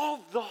of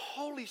the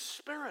Holy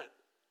Spirit.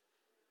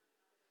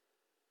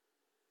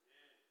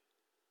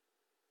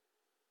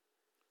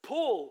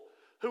 Paul,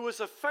 who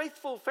was a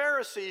faithful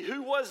Pharisee,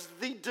 who was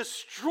the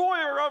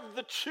destroyer of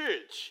the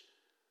church,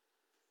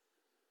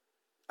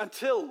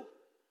 until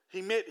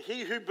he met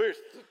he who birthed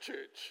the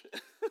church.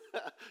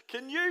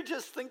 Can you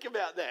just think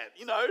about that?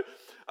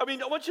 I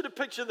want you to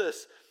picture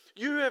this.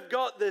 You have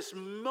got this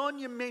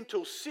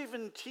monumental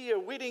 7-tier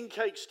wedding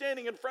cake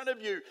standing in front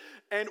of you,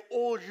 and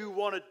all you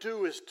want to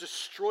do is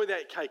destroy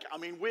that cake.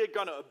 We're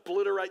going to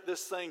obliterate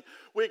this thing.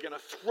 We're going to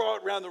throw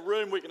it around the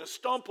room. We're going to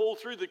stomp all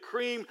through the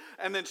cream,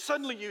 and then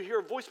suddenly you hear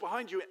a voice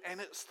behind you, and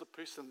it's the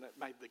person that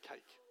made the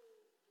cake.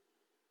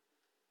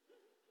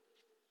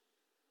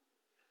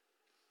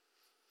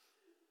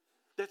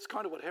 That's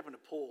kind of what happened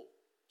to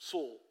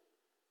Saul.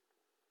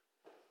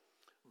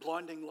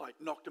 Blinding light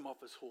knocked him off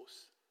his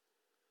horse,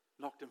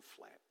 knocked him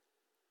flat.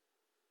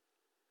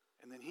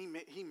 And then he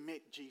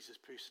met Jesus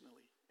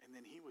personally, and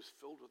then he was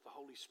filled with the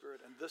Holy Spirit.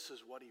 And this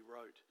is what he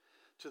wrote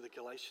to the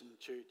Galatian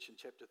church in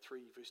chapter 3,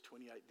 verse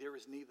 28. There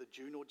is neither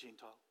Jew nor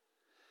Gentile,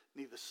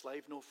 neither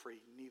slave nor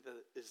free, neither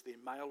is there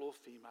male or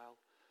female,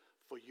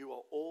 for you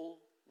are all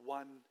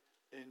one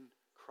in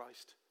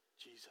Christ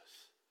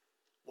Jesus.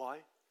 Why?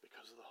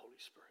 Because of the Holy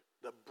Spirit.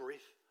 The breath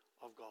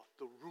of God,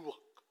 the Ruach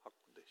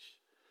HaKodesh.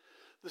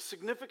 The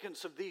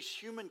significance of these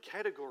human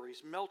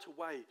categories melt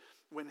away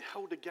when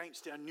held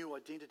against our new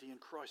identity in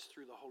Christ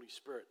through the Holy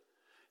Spirit.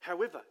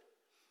 However,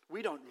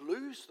 we don't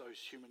lose those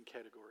human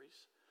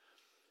categories.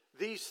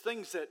 These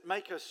things that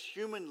make us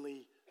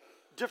humanly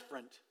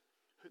different,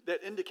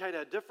 that indicate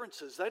our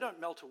differences, they don't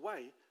melt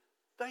away.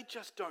 They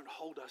just don't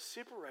hold us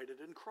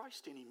separated in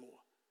Christ anymore.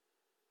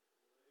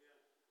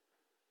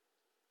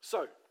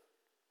 So,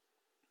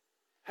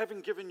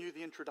 having given you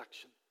the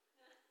introduction.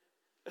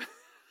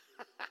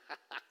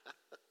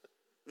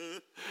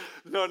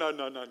 No.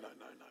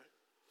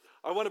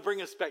 I want to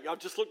bring us back. I've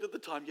just looked at the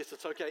time. Yes,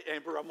 it's okay,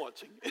 Amber, I'm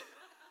watching.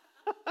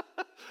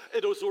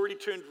 It was already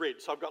turned red,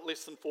 so I've got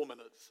less than 4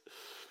 minutes.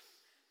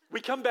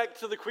 We come back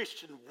to the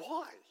question,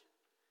 why?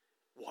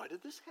 Why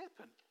did this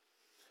happen?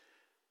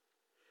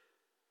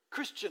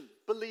 Christian,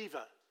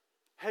 believer,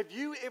 have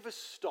you ever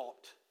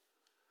stopped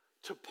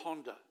to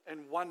ponder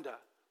and wonder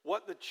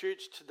what the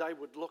church today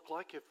would look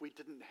like if we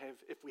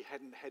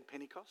hadn't had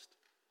Pentecost?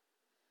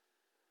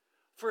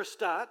 For a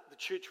start, the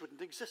church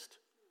wouldn't exist.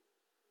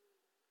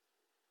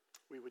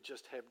 We would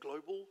just have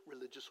global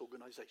religious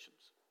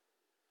organizations,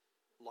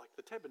 like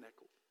the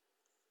tabernacle.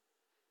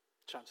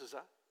 Chances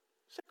are,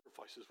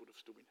 sacrifices would have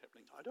still been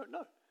happening. I don't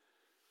know.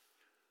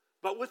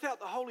 But without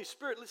the Holy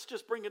Spirit, let's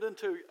just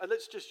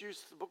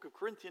use the book of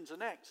Corinthians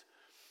and Acts.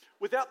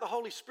 Without the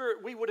Holy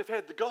Spirit, we would have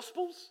had the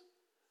Gospels,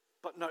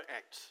 but no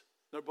Acts,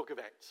 no book of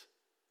Acts.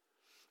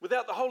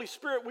 Without the Holy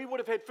Spirit, we would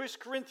have had 1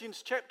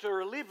 Corinthians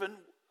chapter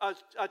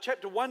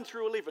 1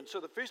 through 11. So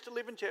the first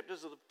 11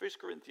 chapters of the 1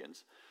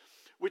 Corinthians,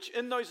 which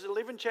in those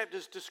 11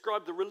 chapters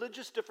describe the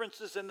religious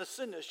differences and the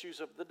sin issues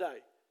of the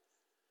day.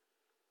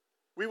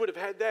 We would have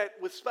had that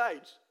with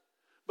spades,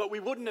 but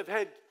we wouldn't have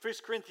had 1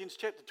 Corinthians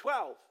chapter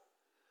 12,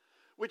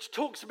 which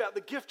talks about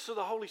the gifts of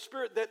the Holy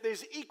Spirit, that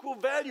there's equal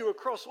value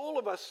across all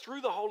of us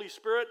through the Holy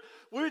Spirit,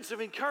 words of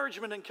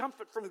encouragement and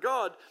comfort from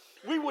God.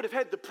 We would have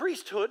had the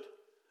priesthood,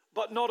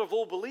 but not of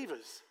all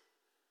believers.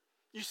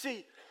 You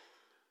see,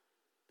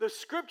 the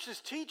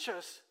scriptures teach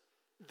us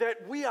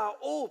that we are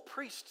all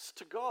priests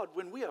to God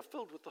when we are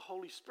filled with the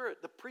Holy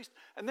Spirit, the priest.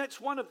 And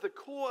that's one of the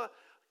core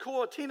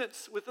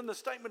tenets within the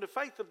statement of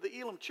faith of the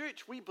Elam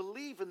Church. We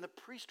believe in the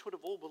priesthood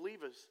of all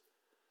believers.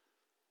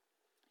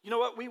 You know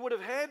what we would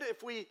have had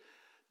if we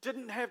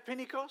didn't have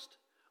Pentecost?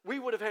 We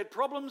would have had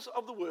problems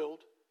of the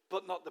world,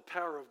 but not the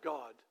power of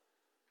God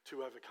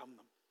to overcome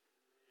them.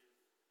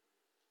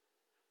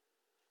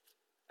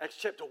 Acts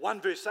chapter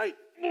 1 verse 8.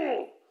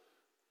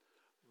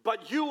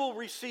 But you will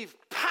receive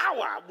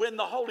power when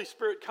the Holy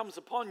Spirit comes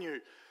upon you.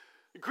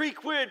 The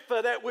Greek word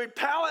for that word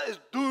power is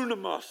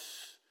dunamis.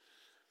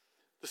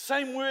 The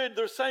same word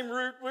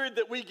root word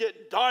that we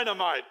get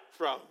dynamite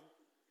from.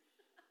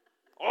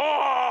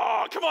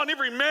 Oh, come on,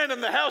 every man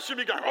in the house should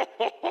be going, I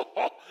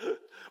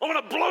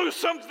want to blow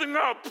something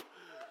up.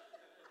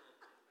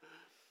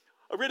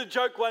 I read a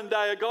joke one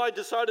day. A guy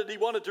decided he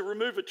wanted to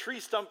remove a tree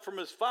stump from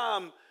his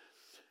farm.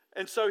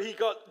 And so he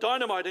got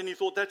dynamite and he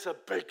thought, that's a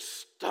big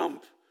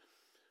stump.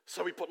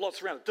 So he put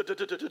lots around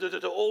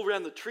it, all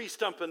around the tree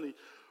stump, and he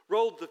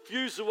rolled the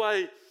fuse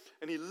away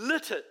and he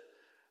lit it.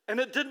 And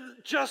it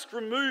didn't just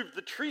remove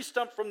the tree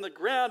stump from the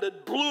ground,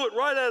 it blew it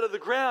right out of the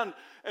ground,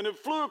 and it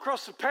flew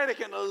across the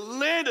paddock and it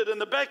landed in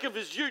the back of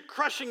his ute,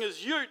 crushing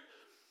his ute.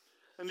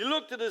 And he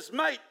looked at his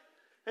mate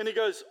and he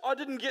goes, I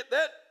didn't get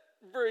that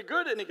very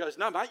good. And he goes,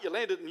 no mate, you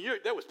landed in the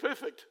ute, that was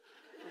perfect.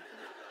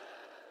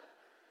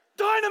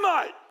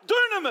 Dynamite,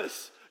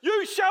 dunamis.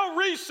 You shall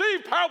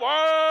receive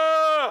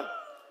power.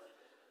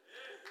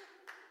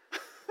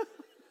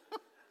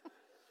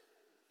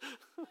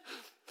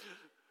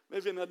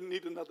 Maybe I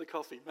need another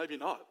coffee. Maybe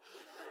not.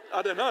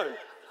 I don't know.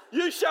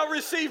 You shall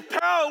receive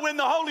power when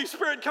the Holy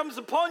Spirit comes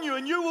upon you,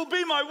 and you will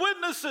be my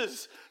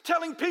witnesses,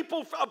 telling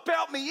people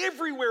about me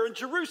everywhere in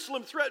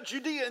Jerusalem, throughout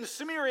Judea and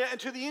Samaria, and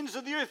to the ends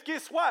of the earth.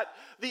 Guess what?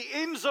 The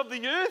ends of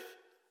the earth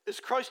is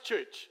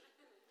Christchurch.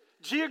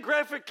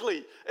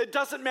 Geographically, it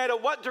doesn't matter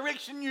what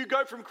direction you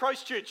go from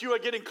Christchurch, you are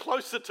getting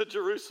closer to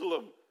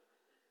Jerusalem.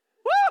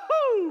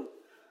 Woohoo!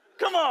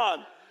 Come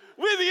on.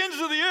 We're the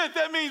ends of the earth.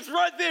 That means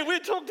right there, we're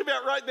talked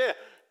about right there.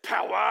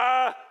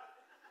 Power.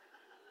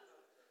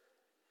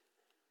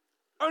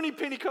 Only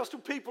Pentecostal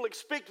people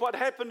expect what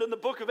happened in the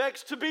book of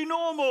Acts to be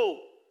normal.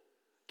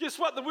 Guess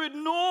what? The word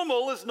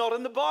normal is not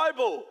in the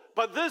Bible.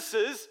 But this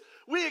is,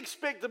 we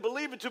expect the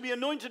believer to be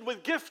anointed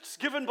with gifts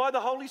given by the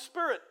Holy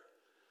Spirit.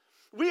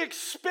 We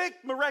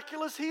expect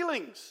miraculous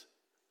healings.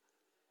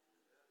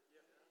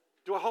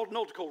 Do I hold an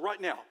altar call right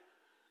now?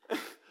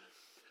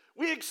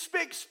 We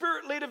expect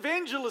spirit-led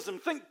evangelism.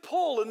 Think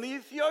Paul and the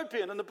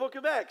Ethiopian in the book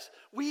of Acts.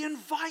 We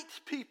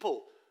invite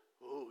people.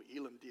 Oh,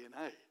 Elam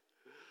DNA.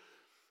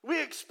 We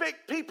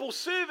expect people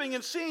serving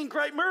and seeing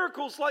great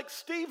miracles like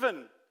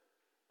Stephen.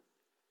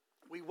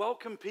 We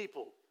welcome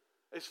people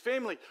as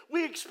family.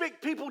 We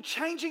expect people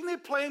changing their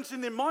plans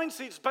and their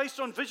mindsets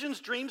based on visions,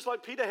 dreams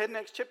like Peter had in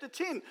Acts chapter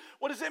 10.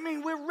 What does that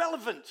mean? We're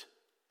relevant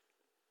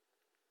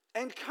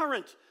and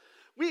current.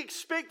 We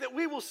expect that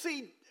we will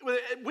see,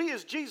 we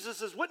as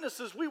Jesus as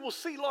witnesses, we will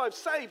see lives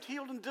saved,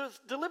 healed, and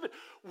delivered.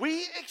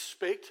 We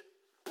expect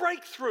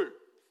breakthrough.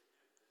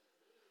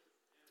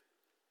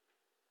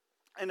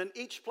 And in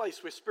each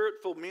place where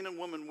spirit-filled men and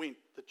women went,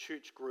 the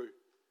church grew.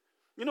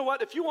 You know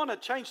what? If you want to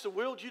change the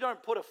world, you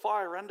don't put a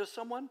fire under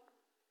someone.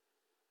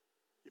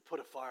 You put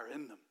a fire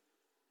in them.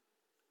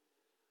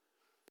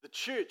 The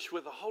church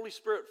with the Holy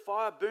Spirit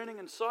fire burning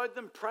inside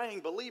them, praying,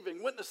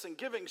 believing, witnessing,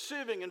 giving,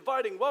 serving,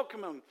 inviting,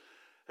 welcoming,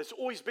 has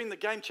always been the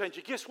game changer.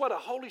 Guess what? A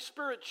Holy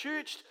Spirit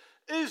church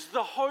is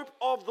the hope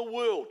of the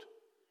world.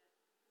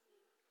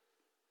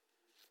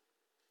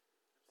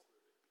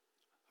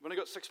 I've only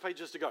got 6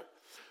 pages to go.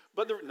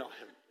 But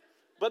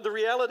the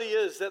reality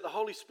is that the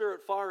Holy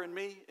Spirit fire in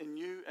me, in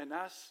you, and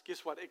us,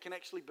 guess what? It can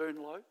actually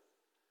burn low.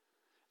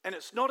 And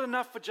it's not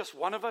enough for just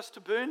one of us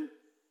to burn.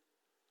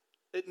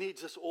 It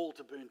needs us all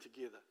to burn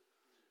together.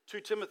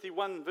 2 Timothy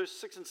 1, verse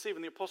 6 and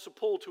 7, the Apostle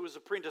Paul to his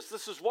apprentice,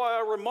 this is why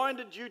I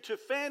reminded you to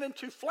fan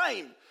into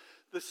flame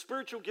the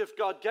spiritual gift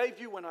God gave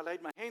you when I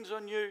laid my hands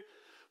on you.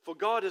 For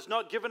God has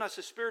not given us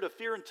a spirit of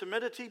fear and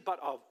timidity, but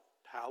of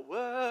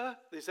power.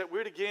 There's that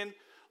word again.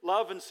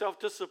 Love and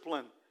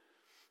self-discipline.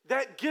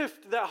 That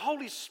gift, that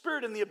Holy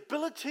Spirit, and the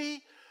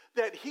ability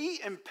that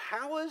He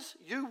empowers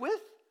you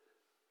with,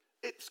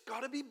 it's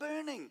got to be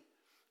burning.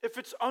 If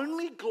it's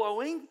only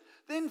glowing,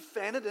 then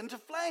fan it into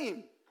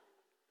flame.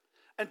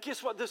 And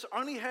guess what? This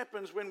only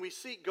happens when we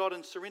seek God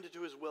and surrender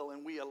to His will,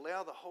 and we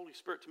allow the Holy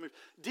Spirit to move.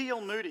 D.L.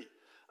 Moody,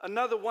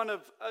 A.W.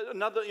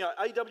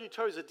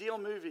 Tozer, D.L.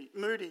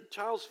 Moody,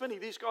 Charles Finney,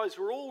 these guys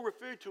were all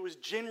referred to as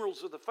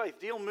generals of the faith.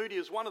 D.L. Moody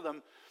is one of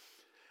them.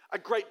 A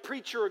great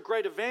preacher, a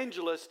great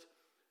evangelist,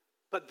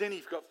 but then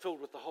he got filled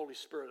with the Holy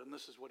Spirit, and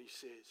this is what he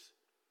says.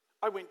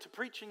 I went to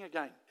preaching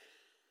again.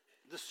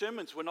 The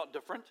sermons were not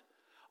different.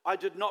 I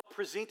did not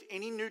present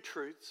any new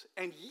truths,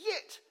 and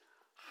yet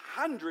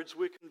hundreds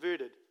were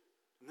converted.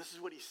 And this is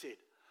what he said.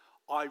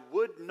 I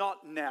would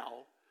not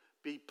now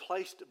be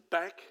placed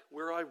back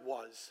where I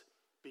was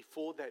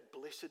before that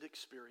blessed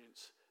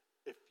experience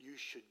if you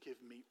should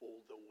give me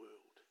all the world.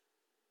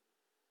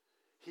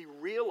 He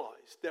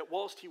realized that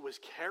whilst he was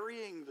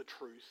carrying the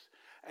truth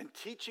and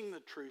teaching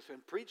the truth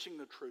and preaching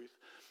the truth,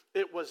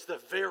 it was the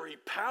very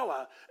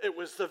power, it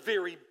was the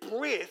very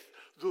breath,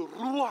 the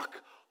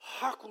Ruach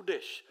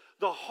HaKodesh,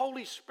 the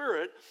Holy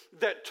Spirit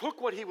that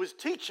took what he was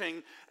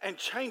teaching and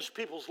changed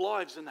people's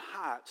lives and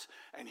hearts.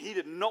 And he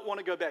did not want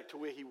to go back to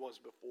where he was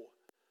before.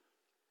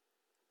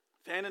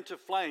 Fan into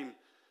flame.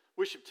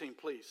 Worship team,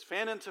 please.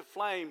 Fan into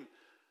flame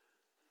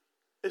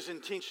is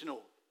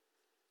intentional.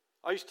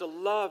 I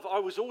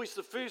was always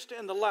the first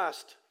and the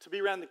last to be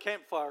around the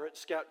campfire at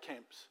scout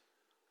camps.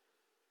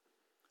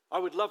 I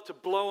would love to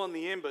blow on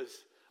the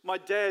embers. My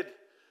dad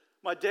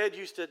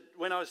used to,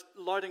 when I was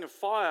lighting a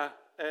fire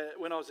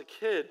when I was a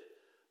kid,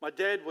 my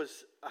dad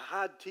was a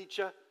hard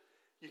teacher.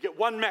 You get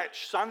one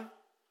match, son.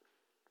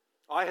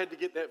 I had to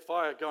get that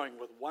fire going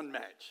with one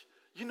match.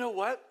 You know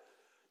what?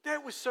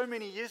 That was so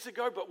many years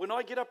ago, but when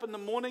I get up in the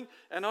morning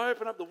and I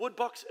open up the wood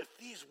box, if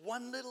there's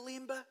one little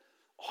ember,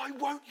 I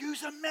won't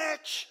use a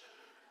match.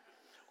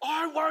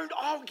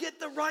 I'll get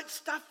the right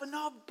stuff and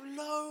I'll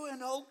blow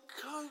and I'll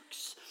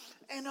coax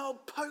and I'll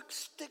poke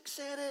sticks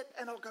at it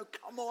and I'll go,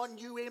 come on,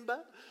 you ember.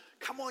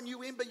 Come on,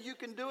 you ember, you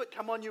can do it.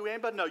 Come on, you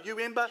ember. No, you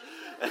ember.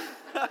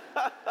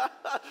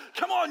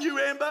 Come on, you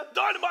ember.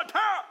 Dynamite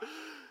power.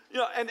 You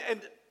know,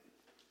 and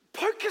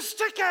poke a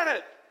stick at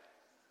it.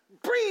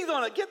 Breathe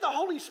on it. Get the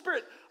Holy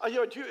Spirit.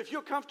 If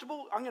you're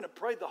comfortable, I'm going to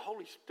pray the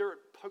Holy Spirit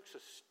pokes a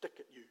stick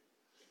at you.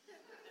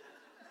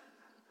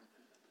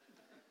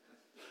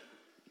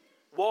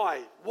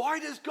 Why? Why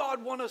does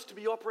God want us to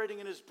be operating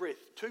in his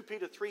breath? 2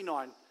 Peter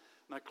 3:9, and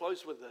I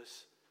close with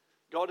this.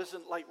 God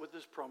isn't late with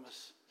his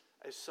promise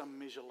as some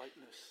measure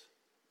lateness.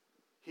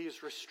 He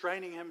is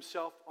restraining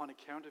himself on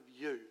account of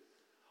you,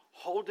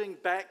 holding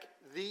back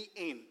the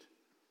end.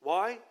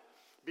 Why?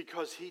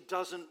 Because he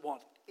doesn't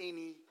want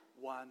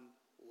anyone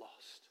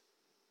lost.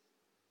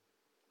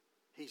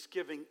 He's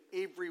giving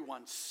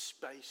everyone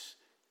space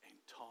and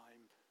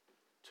time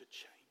to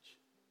change.